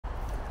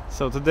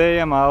So today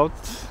I'm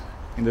out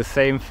in the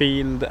same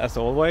field as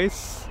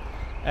always,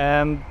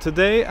 and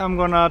today I'm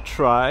gonna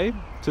try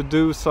to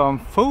do some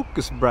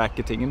focus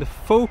bracketing in the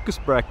focus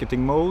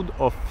bracketing mode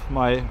of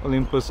my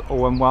Olympus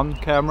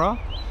OM1 camera.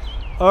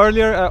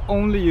 Earlier I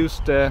only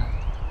used the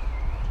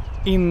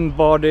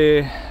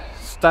in-body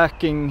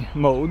stacking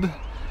mode,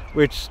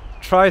 which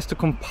tries to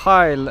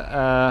compile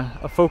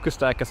a focus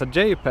stack as a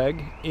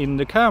JPEG in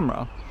the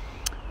camera.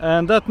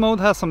 And that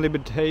mode has some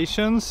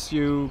limitations.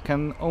 You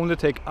can only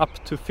take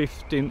up to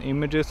 15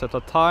 images at a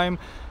time,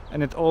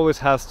 and it always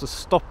has to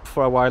stop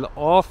for a while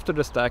after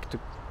the stack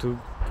to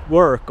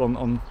work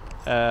on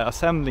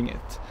assembling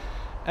it.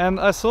 And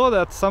I saw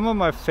that some of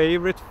my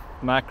favorite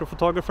macro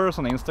photographers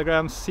on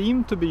Instagram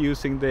seem to be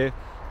using the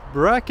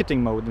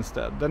bracketing mode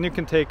instead. Then you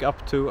can take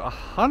up to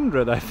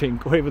 100, I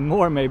think, or even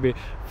more maybe,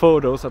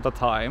 photos at a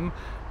time.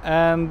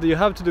 And you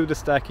have to do the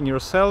stacking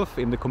yourself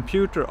in the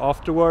computer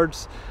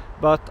afterwards.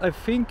 But I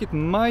think it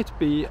might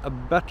be a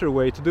better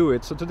way to do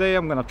it. So today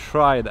I'm gonna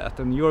try that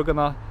and you're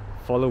gonna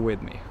follow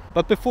with me.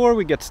 But before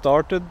we get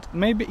started,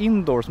 maybe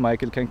indoors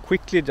Micael can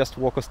quickly just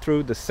walk us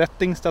through the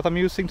settings that I'm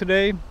using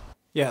today.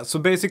 Yeah, so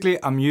basically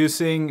I'm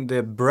using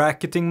the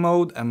bracketing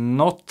mode and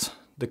not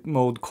the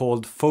mode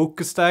called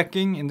focus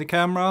stacking in the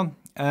camera.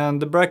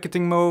 And the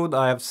bracketing mode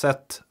I have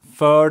set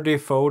 30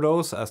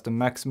 photos as the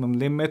maximum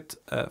limit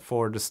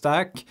for the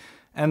stack.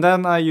 And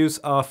then I use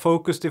a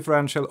focus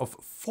differential of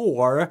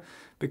 4.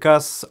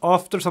 Because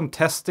after some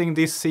testing,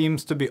 this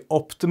seems to be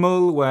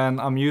optimal when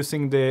I'm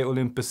using the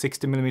Olympus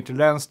 60mm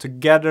lens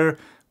together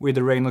with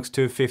the Raynox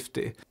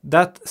 250.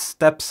 That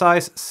step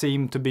size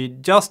seemed to be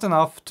just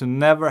enough to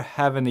never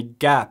have any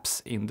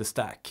gaps in the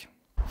stack.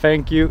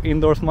 Thank you,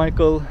 indoors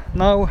Micael.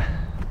 Now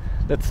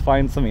let's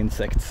find some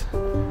insects.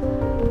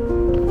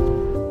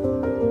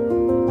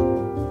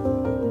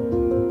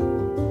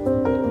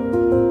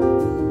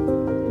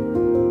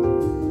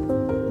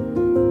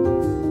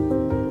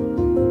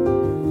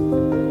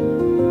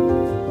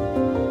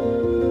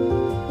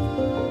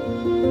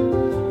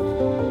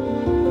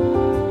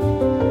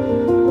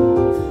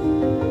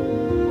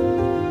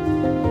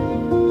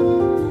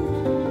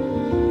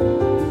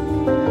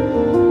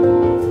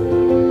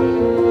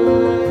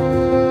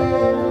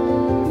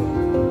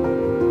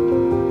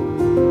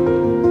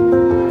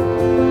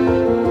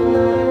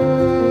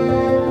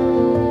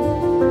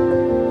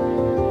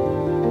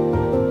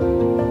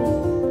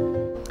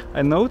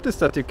 I noticed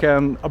that you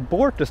can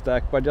abort the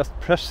stack by just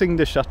pressing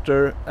the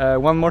shutter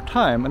one more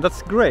time, and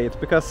that's great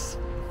because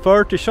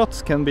 30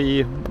 shots can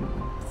be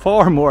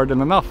far more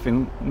than enough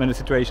in many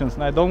situations,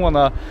 and I don't want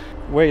to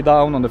weigh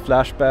down on the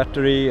flash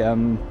battery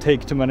and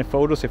take too many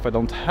photos if I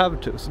don't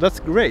have to. So that's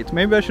great.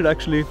 Maybe I should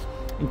actually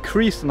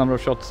increase the number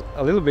of shots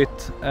a little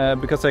bit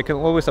because I can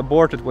always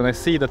abort it when I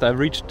see that I've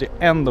reached the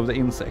end of the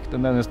insect,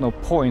 and then there's no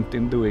point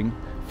in doing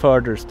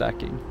further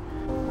stacking.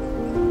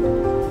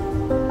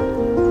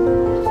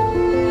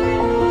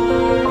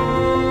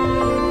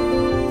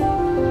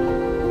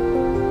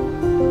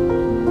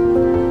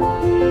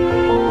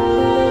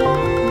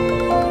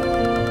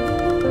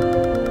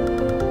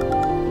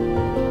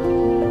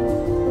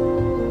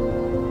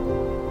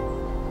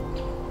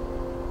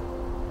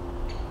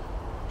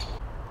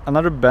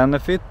 Another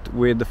benefit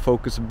with the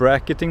focus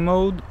bracketing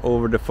mode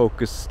over the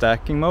focus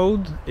stacking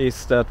mode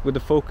is that with the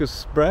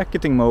focus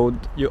bracketing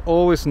mode you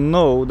always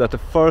know that the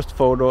first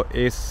photo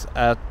is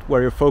at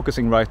where you're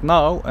focusing right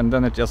now, and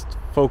then it just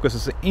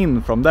focuses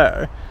in from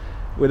there.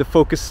 With the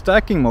focus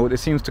stacking mode it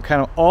seems to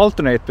kind of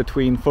alternate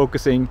between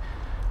focusing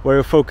where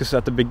you focus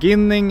at the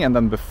beginning and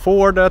then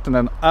before that and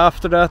then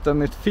after that,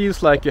 and it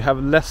feels like you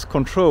have less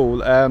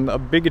control and a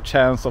bigger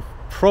chance of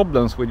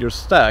problems with your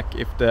stack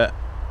if the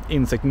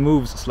insect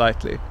moves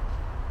slightly.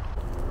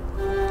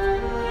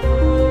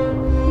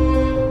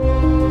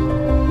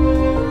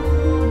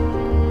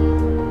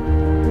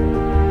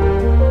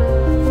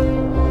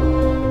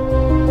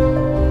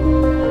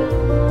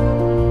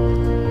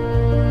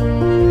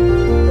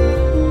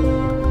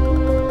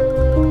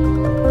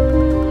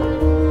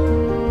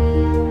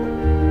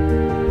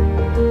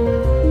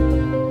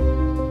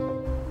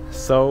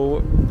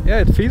 So yeah,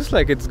 it feels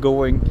like it's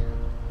going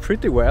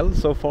pretty well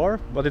so far,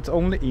 but it's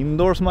only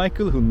indoors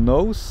Micael who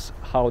knows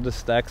how the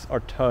stacks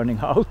are turning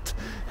out.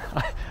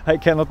 I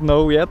cannot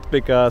know yet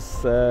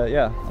because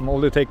yeah, I'm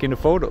only taking the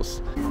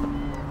photos.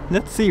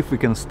 Let's see if we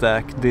can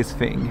stack this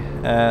thing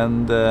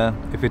and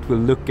if it will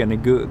look any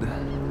good.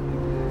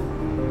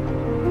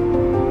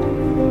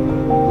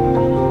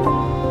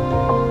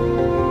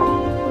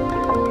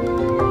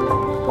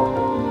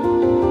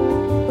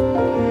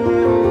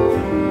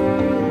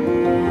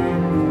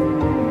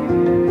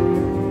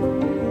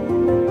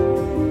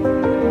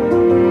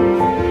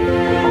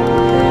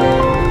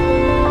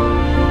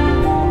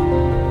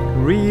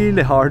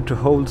 Really hard to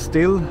hold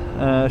still.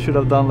 Should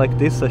have done like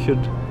this. I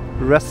should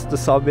rest the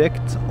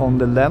subject on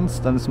the lens,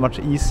 then it's much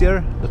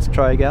easier. Let's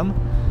try again.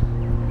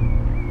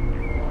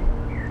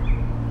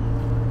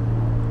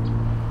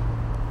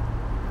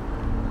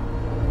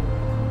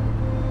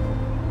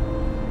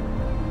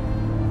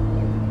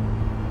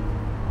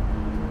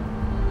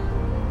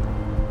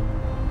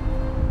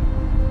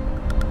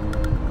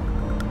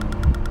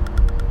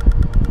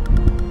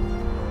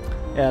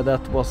 Yeah,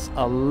 that was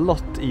a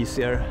lot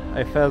easier.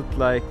 I felt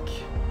like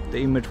the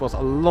image was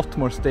a lot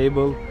more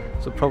stable,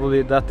 so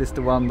probably that is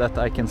the one that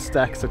I can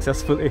stack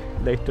successfully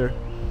later.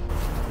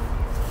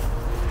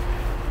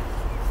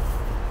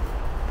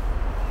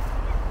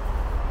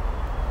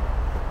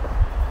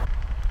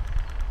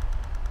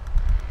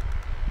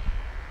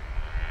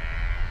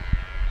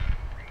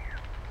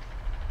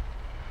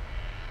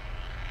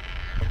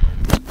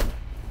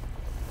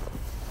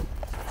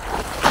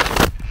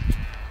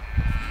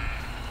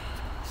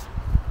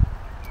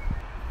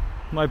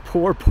 My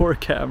poor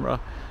camera.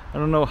 I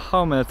don't know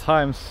how many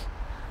times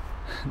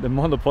the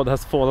monopod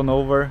has fallen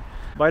over.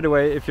 By the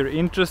way, if you're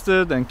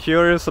interested and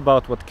curious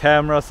about what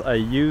cameras I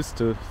use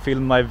to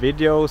film my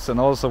videos and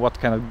also what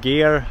kind of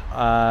gear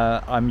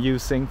I'm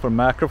using for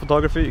macro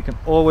photography, you can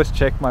always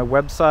check my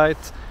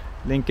website,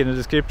 link in the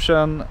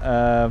description,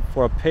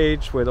 for a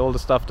page with all the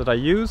stuff that I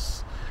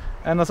use.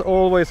 And as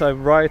always, I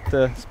write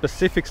the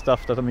specific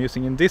stuff that I'm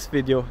using in this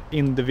video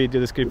in the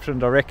video description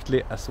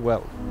directly as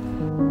well.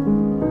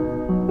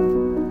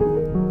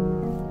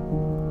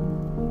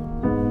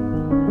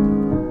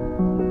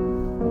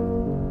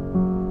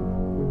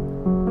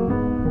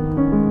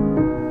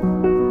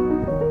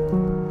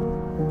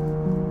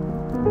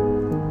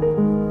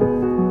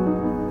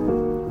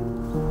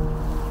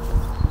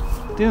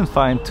 Didn't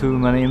find too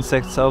many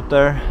insects out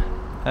there,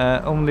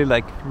 only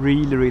like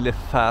really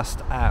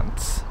fast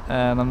ants,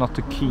 and I'm not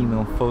too keen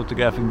on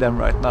photographing them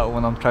right now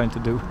when I'm trying to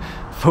do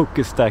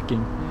focus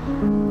stacking.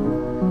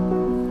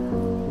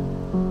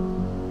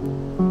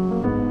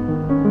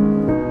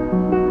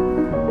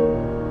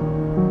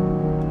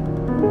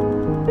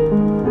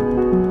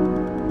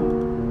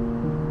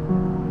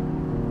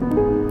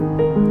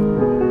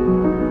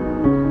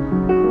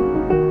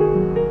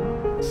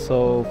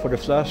 So for the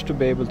flash to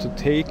be able to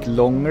take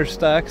longer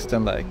stacks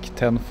than like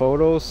 10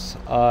 photos,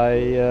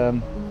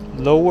 I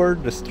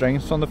lowered the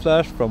strength on the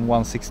flash from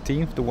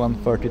 1/16 to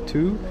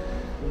 1/32.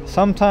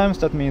 Sometimes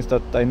that means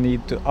that I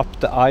need to up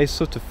the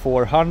ISO to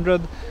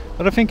 400,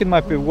 but I think it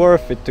might be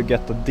worth it to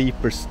get a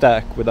deeper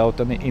stack without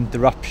any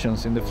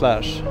interruptions in the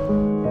flash.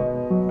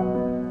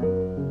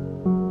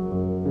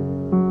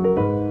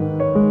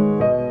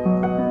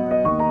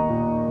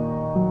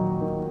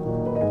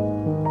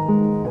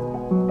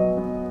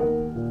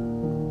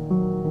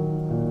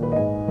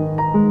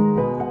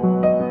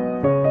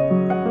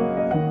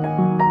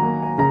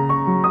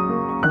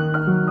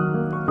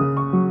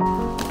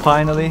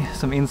 Finally,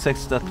 some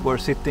insects that were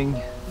sitting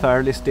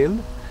fairly still.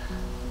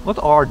 What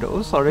are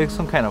those? Are they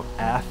some kind of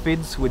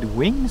aphids with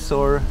wings,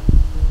 or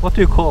what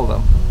do you call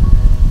them?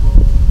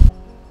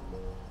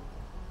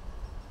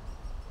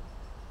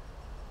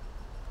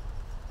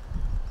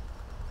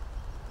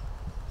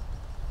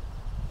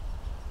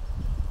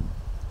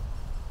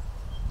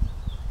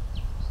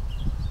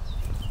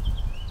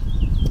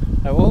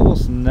 I've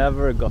almost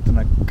never gotten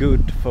a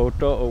good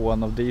photo of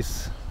one of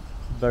these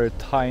very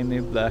tiny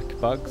black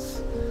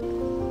bugs.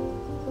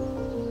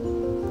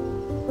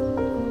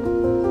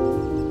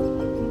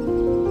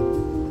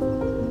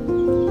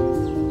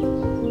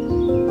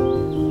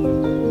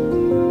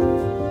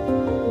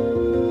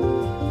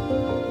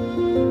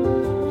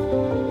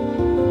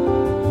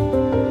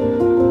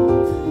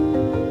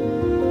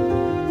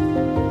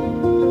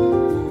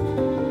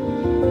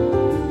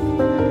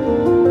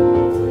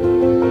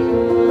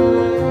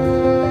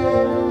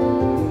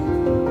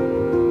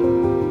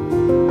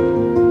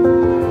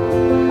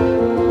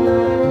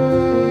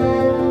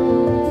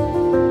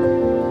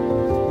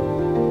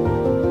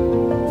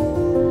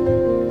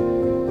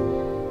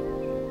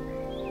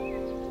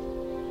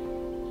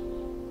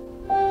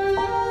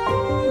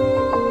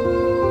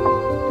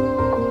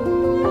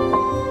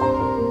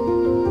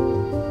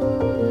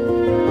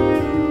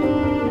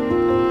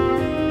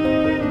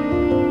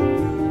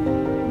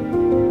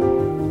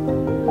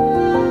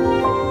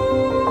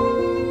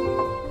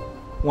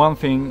 One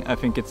thing I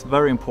think it's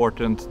very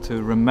important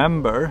to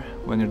remember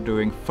when you're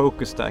doing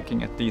focus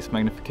stacking at these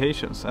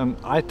magnifications, and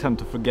I tend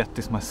to forget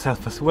this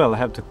myself as well, I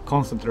have to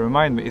constantly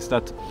remind me, is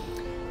that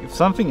if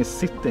something is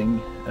sitting,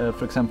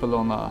 for example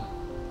on a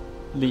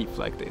leaf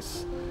like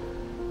this,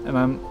 and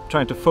I'm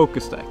trying to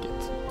focus stack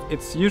it,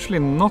 it's usually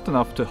not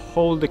enough to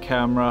hold the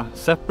camera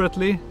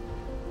separately,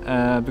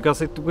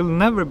 because it will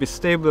never be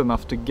stable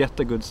enough to get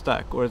a good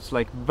stack, or it's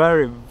like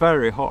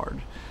very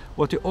hard.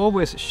 What you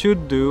always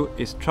should do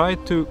is try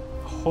to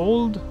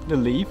hold the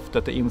leaf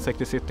that the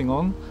insect is sitting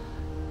on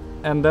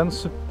and then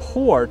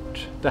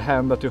support the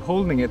hand that you're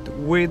holding it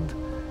with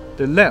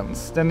the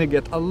lens. Then you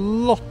get a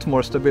lot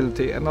more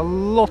stability and a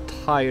lot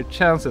higher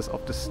chances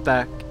of the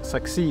stack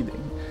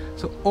succeeding.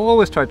 So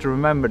always try to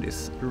remember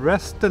this.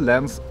 Rest the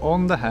lens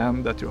on the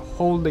hand that you're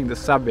holding the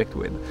subject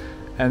with,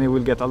 and you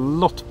will get a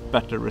lot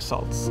better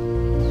results.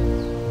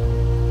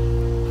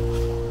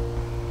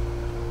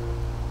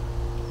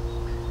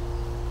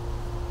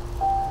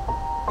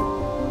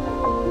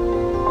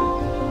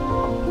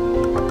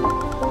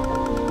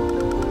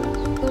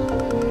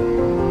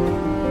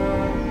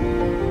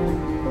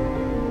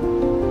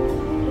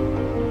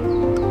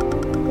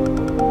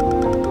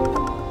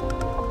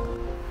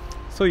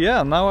 So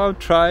yeah, now I've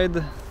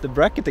tried the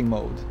bracketing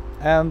mode,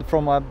 and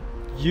from a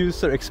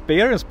user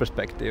experience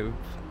perspective,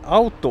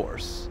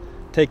 outdoors,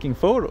 taking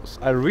photos,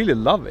 I really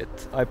love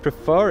it. I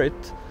prefer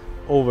it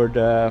over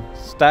the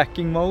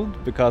stacking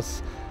mode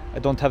because I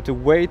don't have to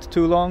wait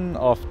too long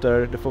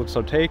after the photos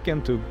are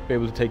taken to be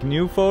able to take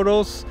new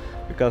photos,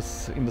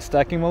 because in the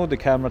stacking mode the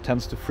camera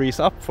tends to freeze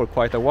up for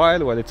quite a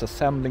while it's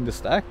assembling the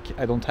stack.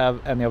 I don't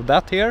have any of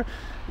that here,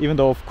 even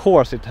though of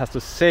course it has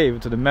to save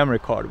to the memory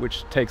card,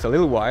 which takes a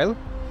little while.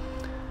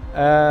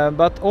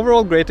 But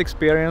overall great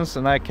experience,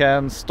 and I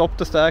can stop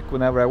the stack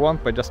whenever I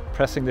want by just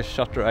pressing the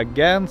shutter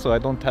again, so I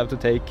don't have to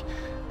take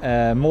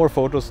more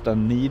photos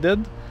than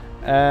needed.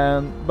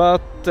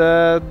 But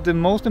the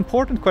most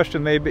important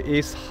question maybe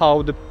is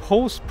how the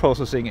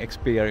post-processing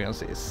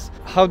experience is.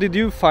 How did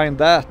you find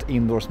that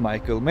indoors,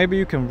 Micael? Maybe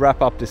you can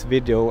wrap up this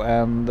video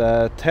and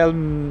tell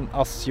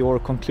us your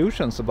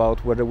conclusions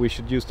about whether we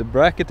should use the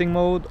bracketing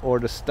mode or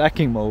the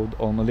stacking mode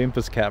on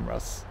Olympus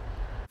cameras.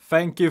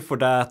 Thank you for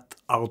that,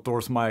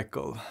 Outdoors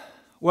Micael.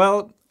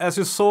 Well, as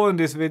you saw in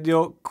this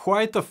video,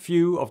 quite a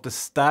few of the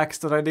stacks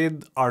that I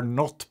did are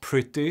not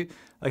pretty.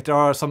 Like, there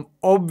are some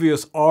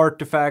obvious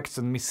artifacts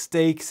and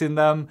mistakes in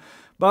them,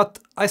 but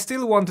I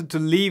still wanted to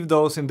leave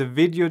those in the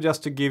video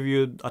just to give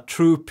you a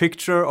true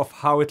picture of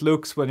how it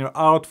looks when you're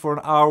out for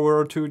an hour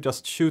or two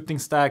just shooting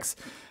stacks,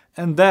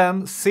 and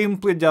then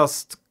simply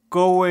just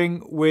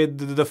going with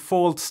the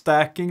default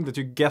stacking that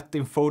you get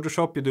in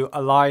Photoshop. You do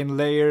align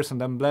layers and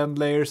then blend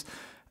layers.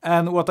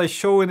 And what I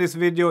show in this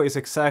video is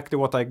exactly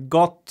what I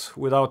got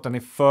without any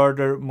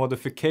further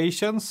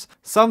modifications.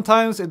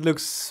 Sometimes it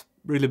looks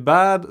really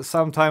bad,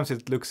 sometimes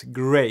it looks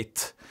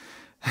great.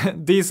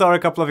 These are a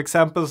couple of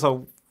examples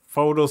of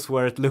photos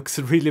where it looks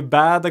really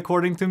bad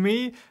according to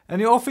me, and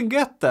you often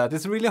get that.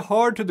 It's really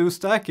hard to do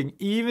stacking,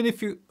 even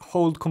if you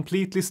hold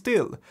completely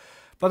still.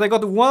 But I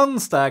got one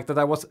stack that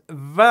I was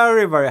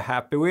very, very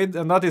happy with,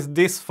 and that is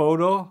this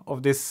photo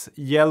of this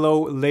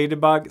yellow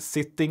ladybug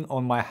sitting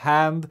on my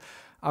hand.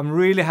 I'm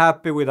really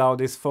happy with how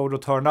this photo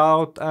turned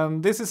out,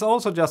 and this is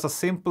also just a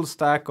simple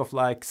stack of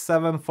like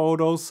 7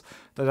 photos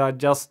that I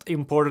just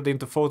imported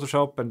into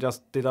Photoshop and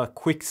just did a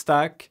quick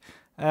stack,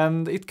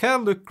 and it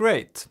can look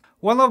great.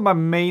 One of my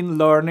main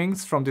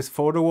learnings from this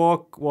photo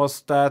walk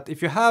was that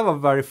if you have a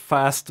very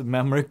fast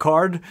memory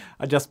card,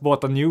 I just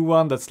bought a new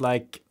one that's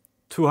like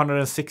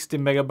 260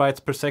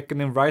 megabytes per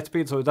second in write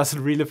speed, so it does it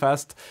really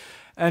fast.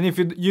 And if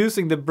you're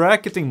using the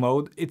bracketing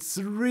mode, it's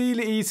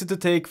really easy to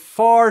take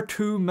far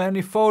too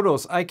many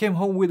photos. I came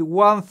home with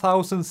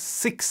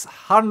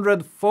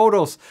 1,600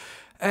 photos,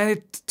 and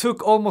it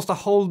took almost a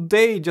whole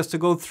day just to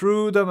go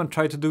through them and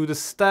try to do the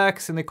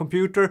stacks in the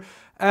computer.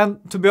 And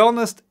to be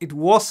honest, it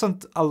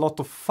wasn't a lot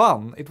of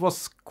fun. It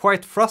was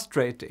quite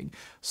frustrating.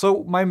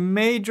 So my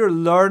major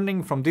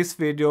learning from this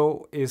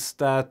video is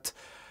that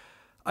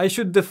I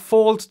should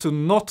default to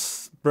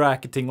not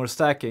bracketing or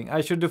stacking. I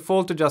should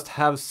default to just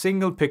have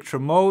single picture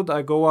mode.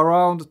 I go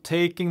around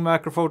taking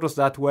macro photos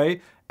that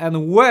way,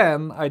 and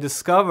when I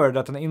discover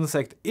that an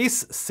insect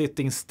is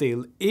sitting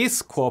still,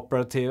 is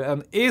cooperative,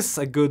 and is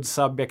a good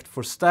subject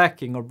for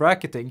stacking or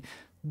bracketing,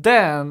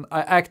 then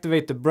I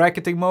activate the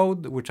bracketing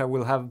mode, which I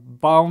will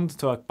have bound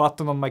to a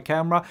button on my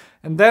camera,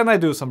 and then I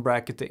do some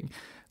bracketing.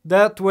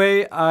 That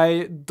way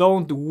I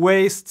don't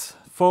waste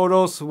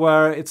photos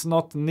where it's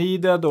not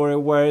needed or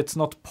where it's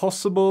not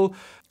possible.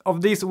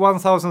 Of these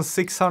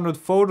 1,600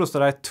 photos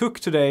that I took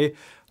today,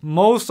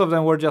 most of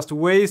them were just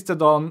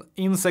wasted on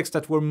insects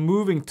that were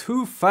moving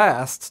too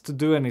fast to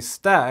do any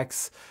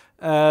stacks.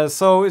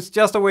 So it's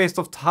just a waste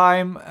of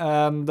time,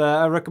 and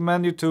I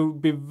recommend you to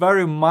be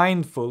very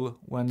mindful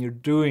when you're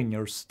doing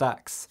your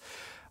stacks.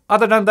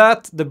 Other than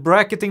that, the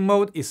bracketing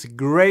mode is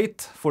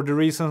great for the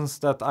reasons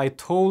that I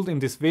told in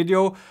this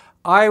video.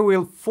 I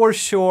will for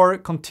sure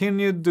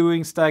continue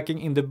doing stacking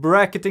in the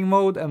bracketing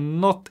mode and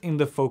not in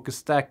the focus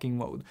stacking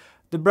mode.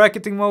 The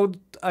bracketing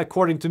mode,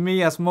 according to me,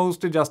 has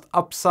mostly just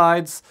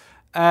upsides,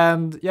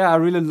 and yeah, I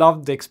really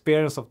loved the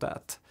experience of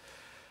that.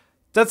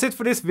 That's it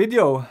for this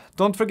video.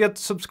 Don't forget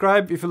to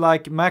subscribe if you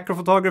like macro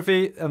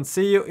photography, and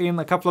see you in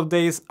a couple of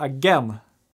days again.